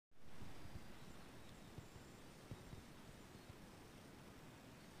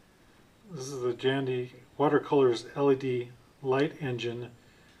Jandy Watercolors LED Light Engine.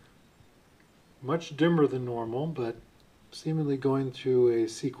 Much dimmer than normal, but seemingly going through a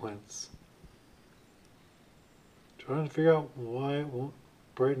sequence. Trying to figure out why it won't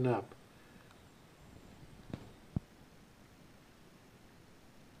brighten up.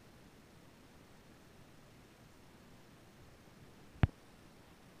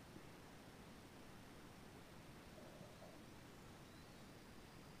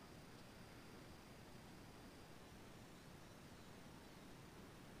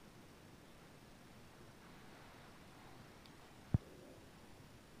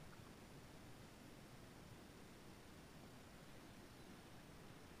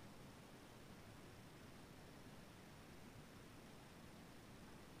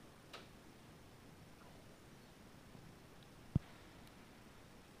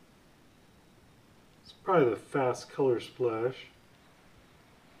 Probably the fast color splash.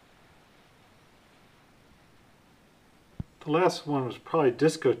 The last one was probably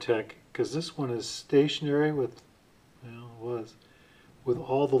discotheque, because this one is stationary with, well, it was, with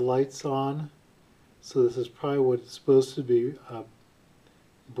all the lights on. So this is probably what it's supposed to be,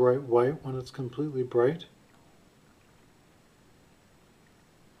 bright white when it's completely bright.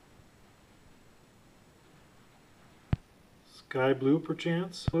 Sky blue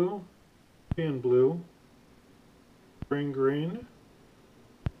perchance, blue, and blue. Spring green,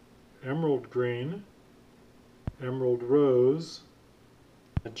 emerald green, emerald rose,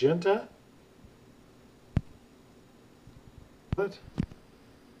 magenta,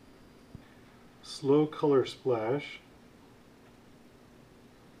 slow color splash,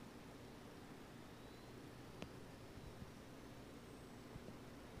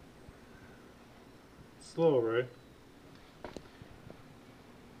 slow, right?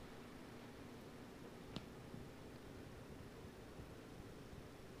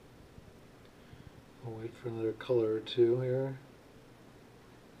 I'll wait for another color or two here.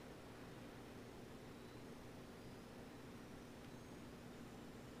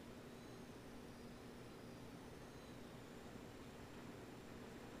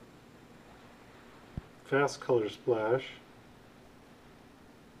 Fast color splash.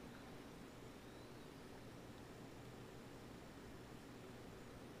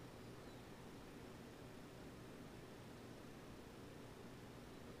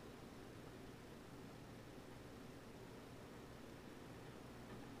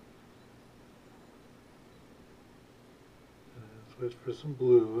 Let's wait for some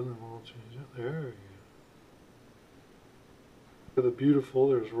blue and then we'll change it. There we go. Look at the beautiful,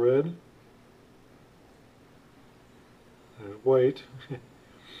 there's red. There's white.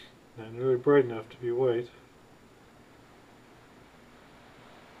 Not really bright enough to be white.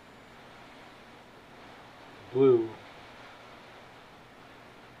 Blue.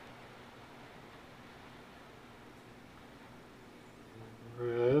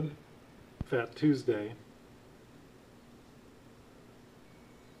 Red. Fat Tuesday.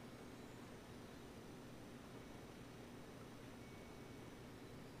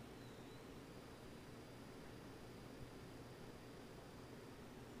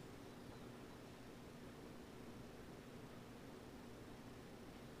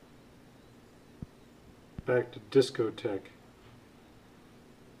 Back to discotheque.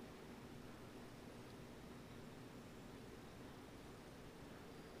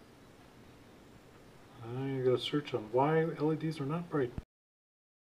 You gotta search on why LEDs are not bright.